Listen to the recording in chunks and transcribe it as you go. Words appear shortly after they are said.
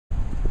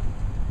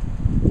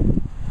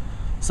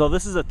So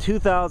this is a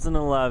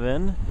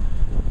 2011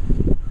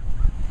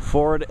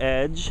 Ford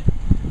Edge.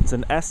 It's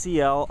an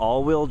SEL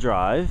all-wheel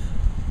drive.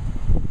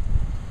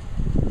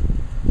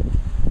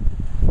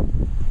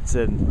 It's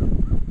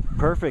in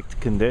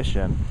perfect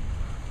condition.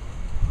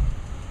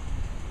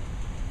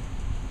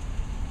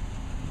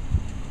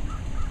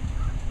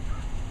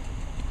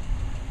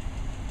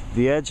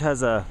 The Edge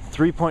has a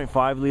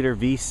 3.5 liter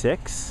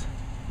V6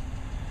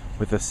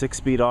 with a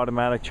 6-speed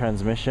automatic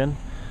transmission.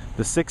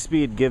 The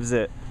 6-speed gives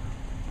it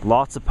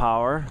lots of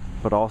power,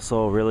 but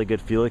also really good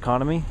fuel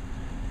economy.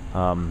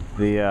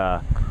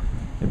 It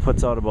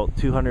puts out about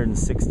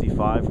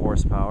 265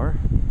 horsepower.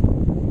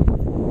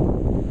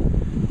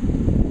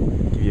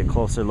 Give you a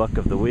closer look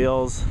of the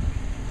wheels.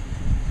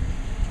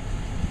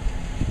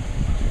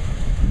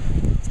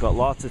 It's got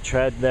lots of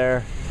tread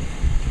there.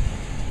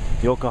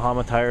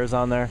 Yokohama tires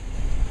on there.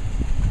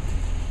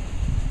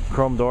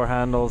 Chrome door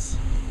handles.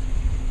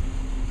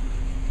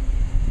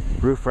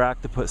 Roof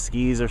rack to put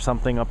skis or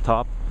something up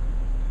top.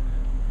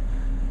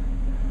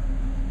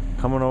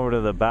 Coming over to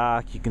the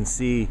back, you can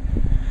see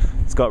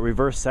it's got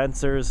reverse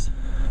sensors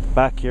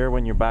back here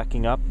when you're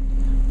backing up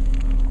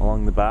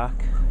along the back.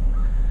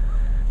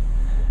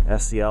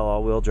 SEL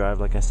all-wheel drive,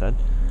 like I said.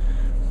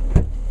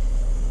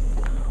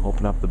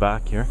 Open up the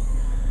back here.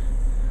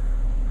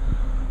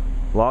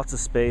 Lots of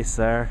space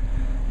there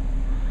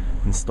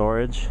and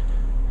storage.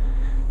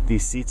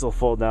 These seats will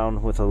fold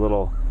down with a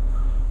little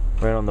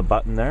right on the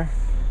button there.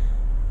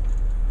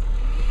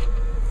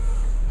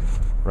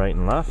 Right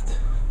and left.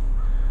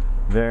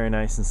 Very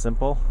nice and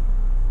simple.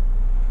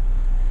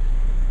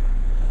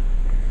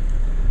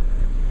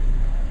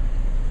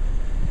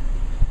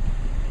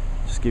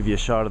 Just give you a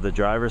shot of the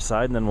driver's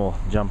side and then we'll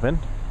jump in.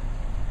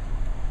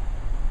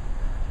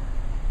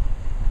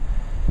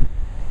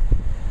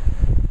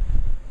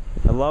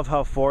 I love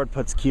how Ford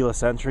puts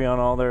keyless entry on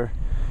all their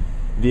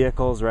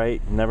vehicles,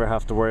 right? You never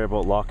have to worry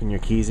about locking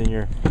your keys in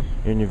your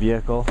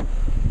vehicle.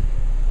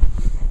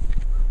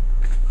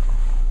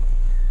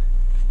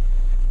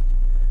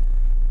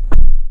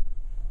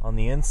 On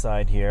the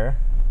inside here,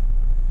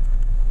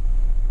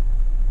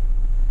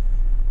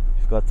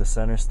 you've got the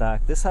center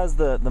stack. This has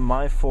the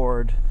My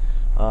Ford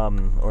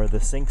or the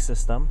sync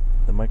system,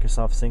 the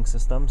Microsoft sync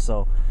system.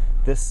 So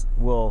this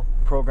will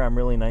program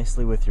really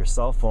nicely with your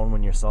cell phone.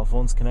 When your cell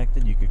phone's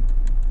connected, you could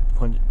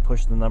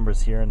push the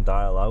numbers here and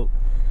dial out.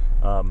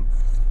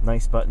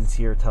 Nice buttons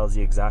here, tells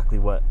you exactly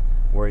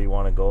where you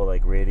want to go,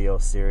 like radio,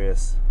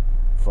 Sirius,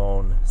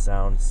 phone,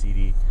 sound,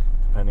 CD,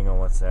 depending on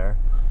what's there.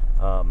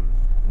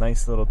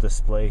 Nice little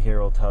display here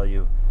will tell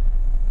you,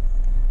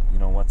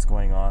 what's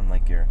going on,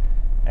 like your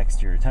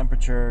exterior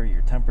temperature.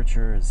 Your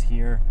temperature is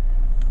here,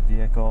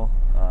 vehicle,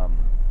 the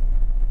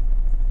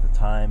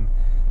time.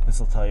 This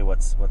will tell you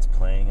what's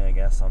playing, I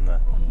guess, on the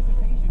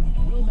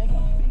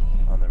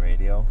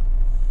radio,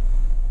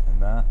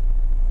 and that.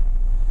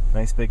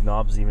 Nice big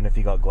knobs. Even if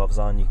you got gloves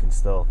on, you can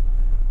still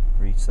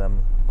reach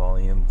them.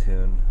 Volume,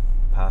 tune,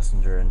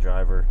 passenger and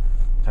driver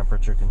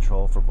temperature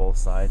control for both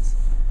sides.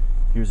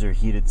 Here's your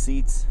heated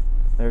seats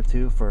there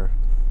too for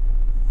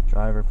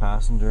driver,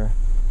 passenger.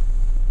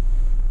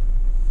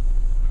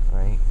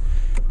 Right.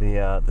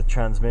 The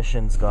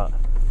transmission's got,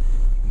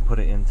 you can put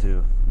it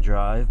into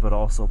drive, but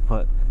also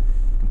you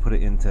can put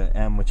it into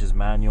M, which is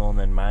manual, and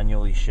then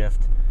manually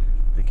shift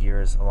the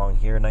gears along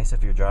here. Nice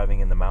if you're driving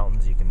in the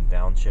mountains, you can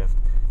downshift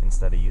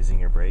instead of using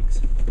your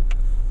brakes.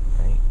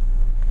 Right.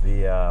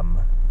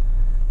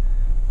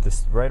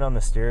 This right on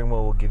the steering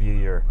wheel will give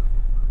you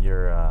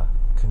your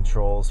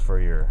controls for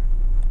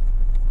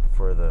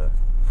the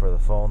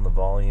phone. The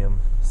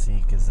volume,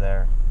 seek is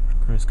there,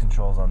 cruise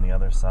controls on the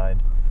other side,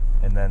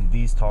 and then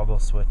these toggle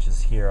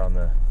switches here on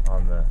the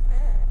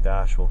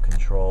dash will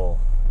control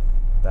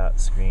that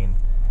screen,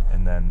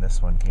 and then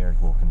this one here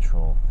will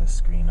control this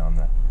screen on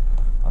the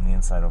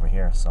inside over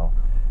here. So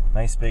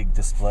nice big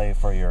display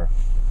for your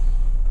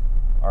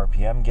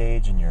RPM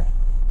gauge and your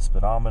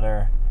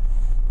speedometer.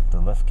 The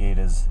lift gate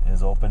is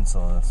open,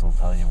 so this will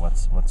tell you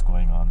what's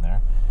going on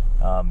there.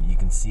 You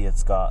can see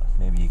it's got,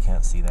 maybe you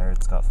can't see there,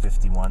 it's got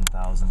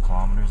 51,000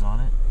 kilometers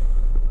on it.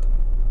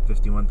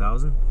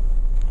 51,000.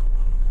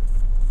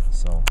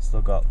 So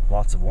still got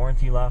lots of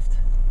warranty left,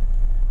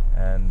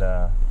 and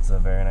it's a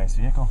very nice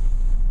vehicle.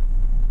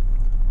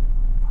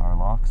 Power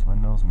locks,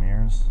 windows,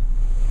 mirrors,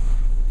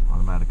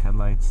 automatic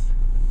headlights.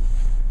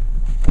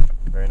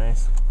 Very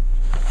nice.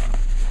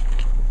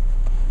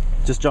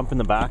 Just jump in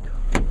the back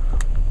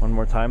one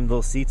more time.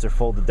 Those seats are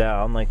folded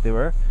down like they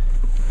were,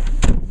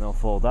 and they'll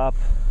fold up,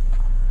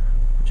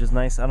 which is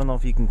nice. I don't know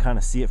if you can kind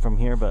of see it from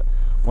here, but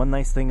one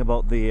nice thing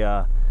about the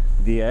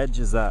Edge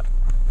is that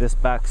this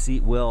back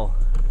seat will,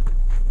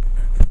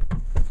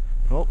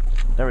 oh,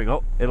 there we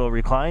go, it'll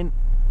recline,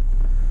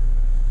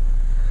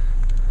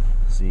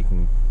 so you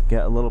can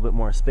get a little bit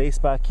more space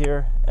back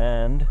here,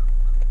 and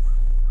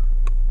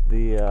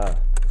the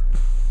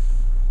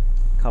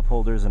cup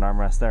holders and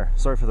armrest there.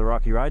 Sorry for the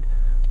rocky ride,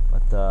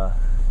 but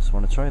just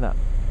want to show you that.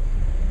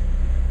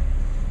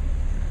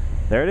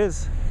 There it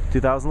is,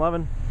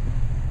 2011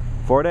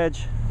 Ford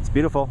Edge. It's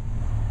beautiful.